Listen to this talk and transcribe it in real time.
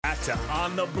to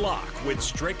On the Block with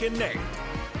Strick and Nate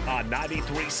on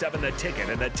 93.7 The Ticket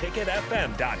and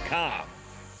theticketfm.com.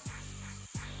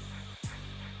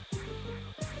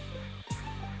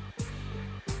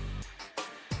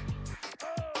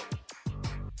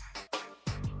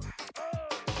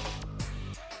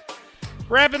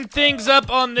 Wrapping things up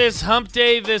on this hump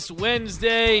day this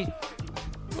Wednesday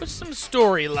with some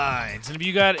storylines. And if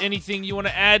you got anything you want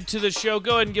to add to the show,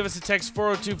 go ahead and give us a text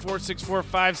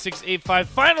 402-464-5685.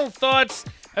 Final thoughts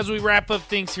as we wrap up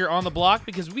things here on the block,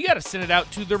 because we got to send it out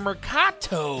to the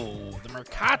Mercato. The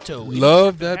Mercato.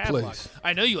 Love that place.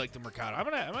 I know you like the Mercato. I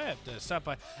might have to stop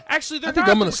by. Actually, they're I think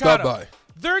not I'm going to stop by.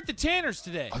 They're at the Tanners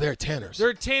today. Oh, they're at Tanners.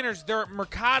 They're at Tanners. They're at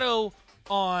Mercato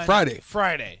on Friday.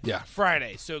 Yeah.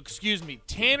 Friday. So, excuse me.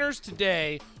 Tanners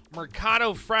today,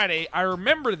 Mercato Friday. I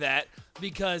remember that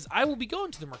because I will be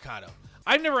going to the Mercato.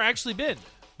 I've never actually been.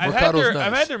 I've had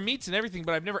their meats and everything,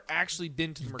 but I've never actually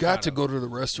been to the Mercato. You've got to go to the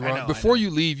restaurant. Before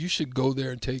you leave, you should go there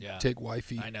and take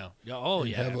wifey. I know. Oh,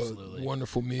 yeah, have absolutely. a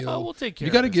wonderful meal. Oh, we'll take care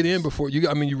You got to of get in before you.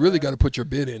 I mean, you really got to put your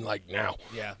bid in like now.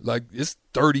 Yeah. Like it's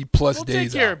 30 plus we'll days. We'll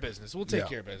take care out. of business. We'll take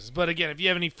care of business. But again, if you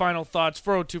have any final thoughts,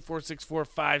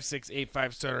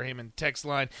 402-464-5685 Starter Heyman text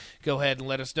line. Go ahead and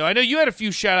let us know. I know you had a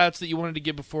few shout outs that you wanted to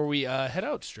give before we head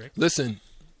out, Strick. Listen,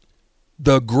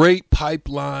 the great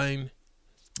pipeline.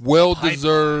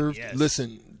 Well-deserved. Yes.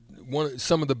 Listen,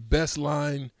 some of the best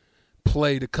line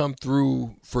play to come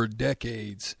through for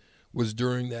decades was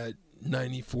during that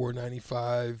 94,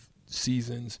 95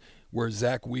 seasons where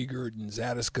Zach Wiegert and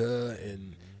Zadiska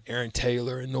and Aaron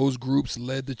Taylor and those groups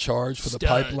led the charge for the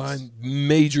pipeline.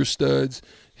 Major studs.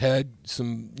 Had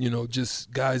some,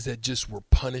 just guys that just were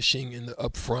punishing in the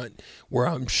up front, where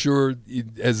I'm sure,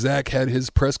 as Zach had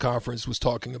his press conference, was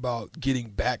talking about getting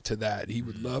back to that. He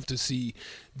would love to see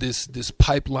this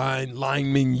pipeline,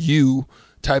 lineman U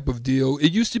type of deal.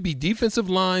 It used to be defensive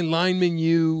line, lineman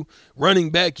U, running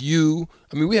back U.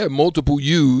 I mean, we had multiple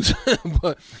U's,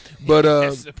 but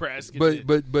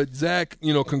Zach,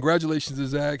 congratulations to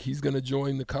Zach. He's going to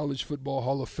join the College Football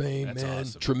Hall of Fame. That's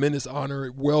awesome. Tremendous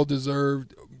honor, well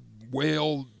deserved.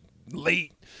 Well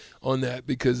late on that,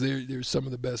 because they're some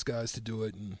of the best guys to do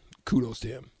it, and kudos to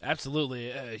him.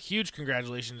 Absolutely. Huge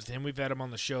congratulations to him. We've had him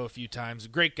on the show a few times. A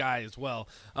great guy as well.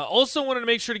 Also wanted to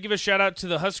make sure to give a shout-out to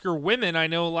the Husker women. I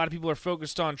know a lot of people are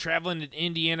focused on traveling to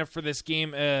Indiana for this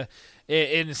game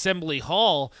in Assembly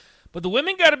Hall, but the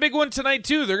women got a big one tonight,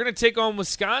 too. They're going to take on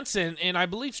Wisconsin, and I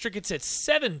believe, Strick, it's at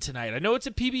 7 tonight. I know it's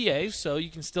at PBA, so you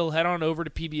can still head on over to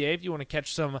PBA if you want to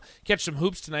catch some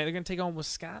hoops tonight. They're going to take on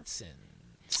Wisconsin.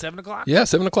 7 o'clock? Yeah,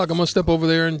 7 o'clock. I'm going to step over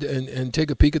there and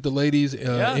take a peek at the ladies.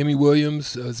 Amy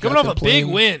Williams is coming off a big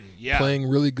win. Yeah. Playing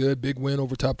really good. Big win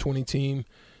over top 20 team.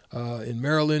 In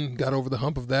Maryland, got over the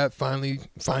hump of that finally,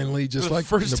 just like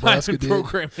first Nebraska time in did.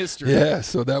 Program history. Yeah,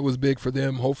 so that was big for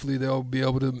them. Hopefully they'll be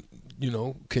able to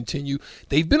continue.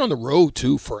 They've been on the road,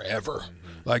 too, forever.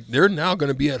 Like, they're now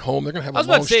going to be at home. They're going to have a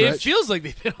long stretch. I was about to say, it feels like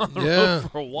they've been on the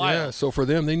road for a while. Yeah, so for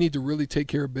them, they need to really take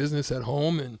care of business at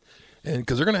home, and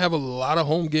because they're going to have a lot of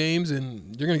home games,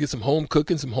 and they're going to get some home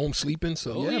cooking, some home sleeping.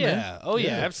 So, man.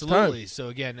 Absolutely. So,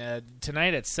 again,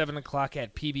 tonight at 7 o'clock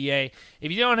at PBA.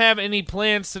 If you don't have any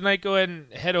plans tonight, go ahead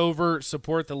and head over,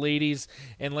 support the ladies.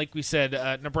 And like we said,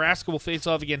 Nebraska will face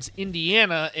off against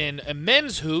Indiana in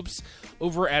men's hoops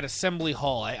over at Assembly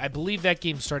Hall. I believe that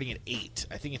game's starting at 8.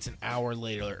 I think it's an hour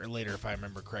later if I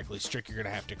remember correctly. Strick, you're going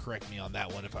to have to correct me on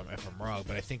that one if I'm wrong.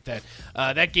 But I think that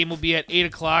that game will be at 8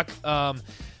 o'clock.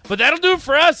 But that'll do it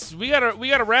for us. We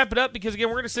gotta wrap it up, because again,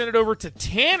 we're gonna send it over to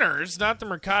Tanners, not the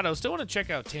Mercado. Still want to check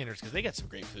out Tanners because they got some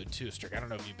great food too, Strick. I don't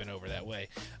know if you've been over that way.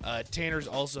 Tanners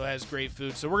also has great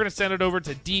food, so we're gonna send it over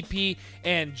to DP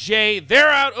and Jay. They're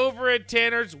out over at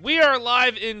Tanners. We are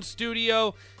live in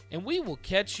studio, and we will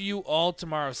catch you all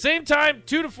tomorrow, same time,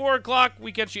 2 to 4 o'clock.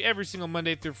 We catch you every single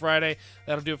Monday through Friday.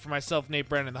 That'll do it for myself, Nate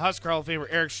Brennan, the Husker Hall of Famer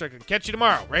Eric Strickland. Catch you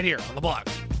tomorrow right here on the block.